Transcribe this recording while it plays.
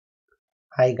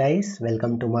Hi guys,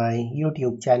 welcome to my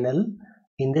YouTube channel.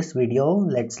 In this video,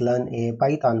 let's learn a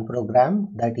Python program,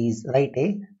 that is write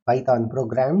a Python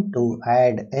program to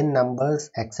add n numbers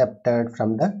accepted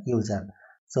from the user.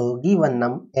 So given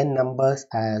n numbers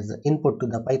as input to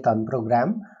the Python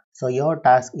program. So your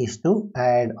task is to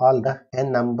add all the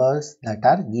n numbers that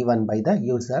are given by the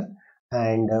user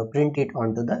and print it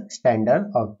onto the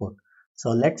standard output.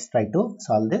 So let's try to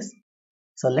solve this.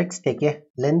 So let's take a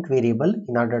length variable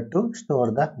in order to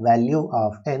store the value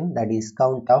of n, that is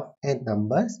count of n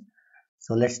numbers.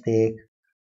 So let's take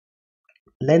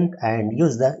length and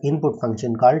use the input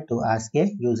function called to ask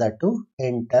a user to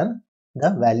enter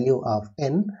the value of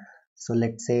n. So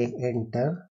let's say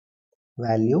enter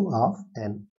value of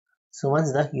n. So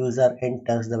once the user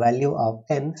enters the value of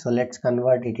n, so let's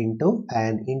convert it into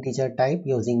an integer type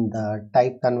using the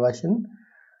type conversion.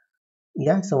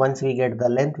 So once we get the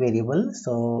length variable,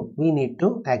 so we need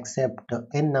to accept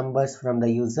n numbers from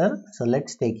the user. So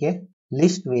let's take a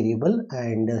list variable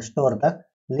and store the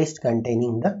list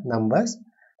containing the numbers,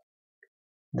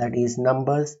 that is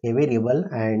numbers a variable,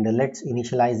 and let's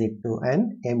initialize it to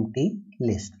an empty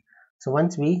list. So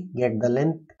once we get the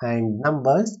length and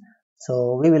numbers,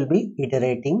 so we will be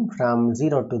iterating from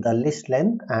 0 to the list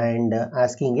length and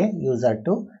asking a user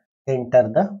to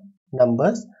enter the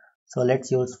numbers. So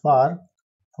let's use for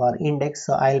index.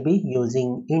 So I'll be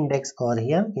using index over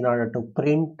here in order to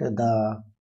print the,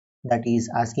 that is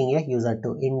asking a user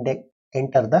to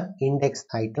enter the index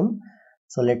item.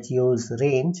 So let's use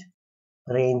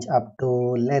range up to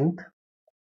length,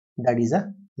 that is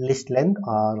a list length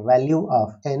or value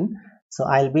of n. So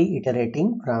I'll be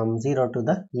iterating from 0 to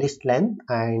the list length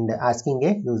and asking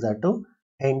a user to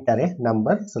enter a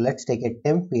number. So let's take a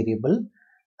temp variable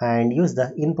and use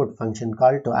the input function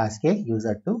call to ask a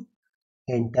user to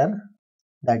enter,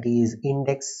 that is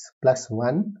index plus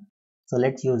 1. So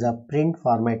let's use a print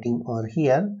formatting over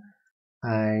here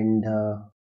and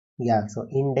so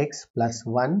index plus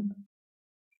 1,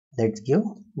 let's give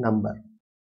number.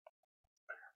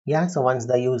 So once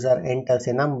the user enters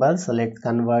a number, so let's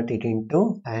convert it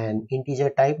into an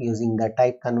integer type using the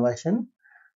type conversion.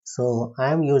 So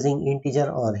I am using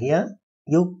integer over here.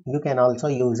 You can also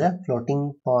use a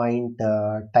floating point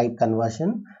type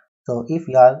conversion. So if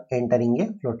you are entering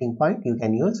a floating point, you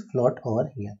can use float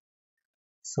over here.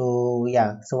 So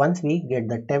so once we get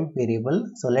the temp variable,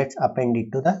 so let's append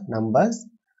it to the numbers.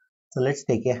 So let's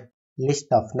take a list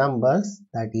of numbers,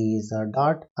 that is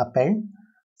dot append.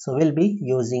 So we'll be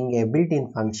using a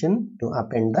built-in function to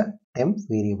append the temp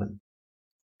variable.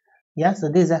 So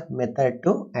this is a method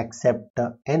to accept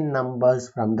n numbers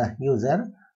from the user.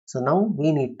 So now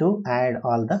we need to add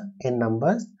all the n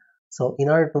numbers. So in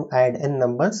order to add n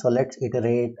numbers, so let's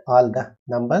iterate all the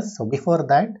numbers. So before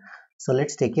that, so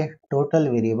let's take a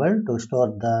total variable to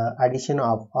store the addition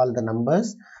of all the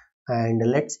numbers and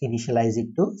let's initialize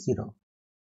it to 0.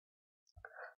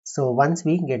 So once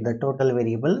we get the total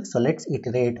variable, so let's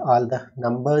iterate all the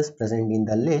numbers present in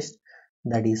the list,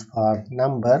 that is for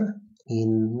number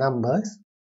in numbers.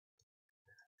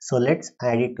 So let's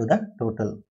add it to the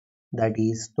total, that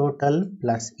is total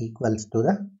plus equals to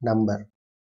the number.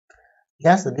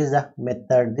 So this is the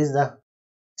method, this is the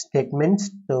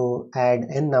statements to add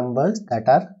n numbers that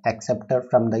are accepted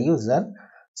from the user.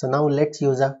 So now let's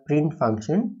use a print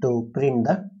function to print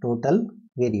the total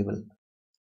variable.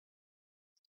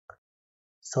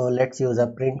 So let's use a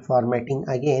print formatting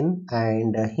again,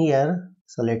 and here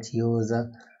so let's use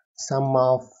sum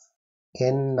of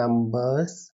n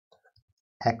numbers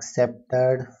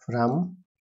accepted from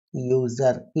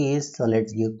user is, so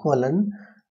let's give colon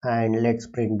and let's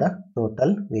print the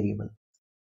total variable.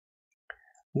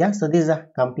 So this is a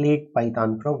complete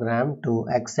Python program to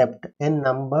accept n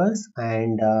numbers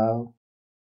and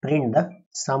print the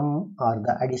sum or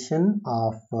the addition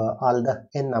of all the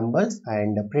n numbers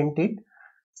and print it.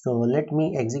 So let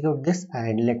me execute this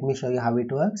and let me show you how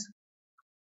it works.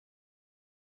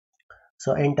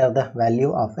 So enter the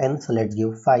value of n. So let's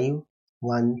give 5,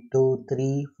 1, 2,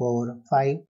 3, 4,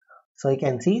 5. So you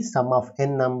can see sum of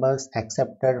n numbers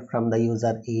accepted from the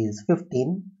user is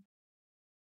 15.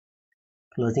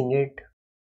 Closing it.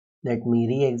 Let me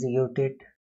re-execute it.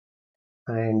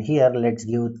 And here let's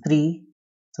give 3.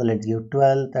 So let's give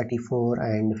 12, 34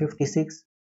 and 56.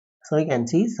 So you can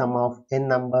see sum of n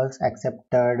numbers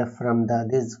accepted from the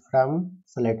this from.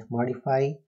 So let's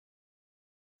modify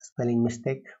spelling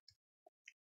mistake.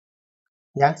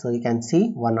 So you can see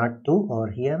 102 over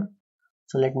here.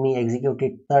 So let me execute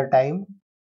it third time.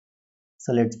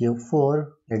 So let's give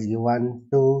 4, let's give 1,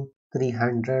 2,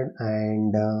 300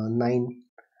 and 9.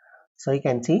 So you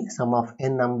can see sum of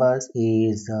n numbers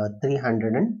is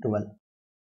 312.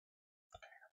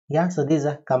 Yeah, so this is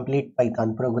a complete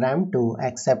Python program to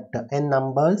accept n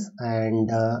numbers and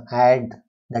add,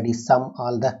 that is sum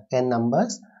all the n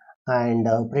numbers, and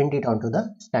print it onto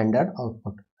the standard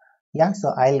output. Yeah, so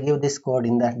I'll give this code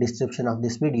in the description of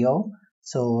this video.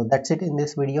 So that's it in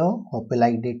this video. Hope you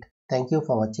liked it. Thank you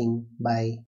for watching.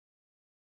 Bye.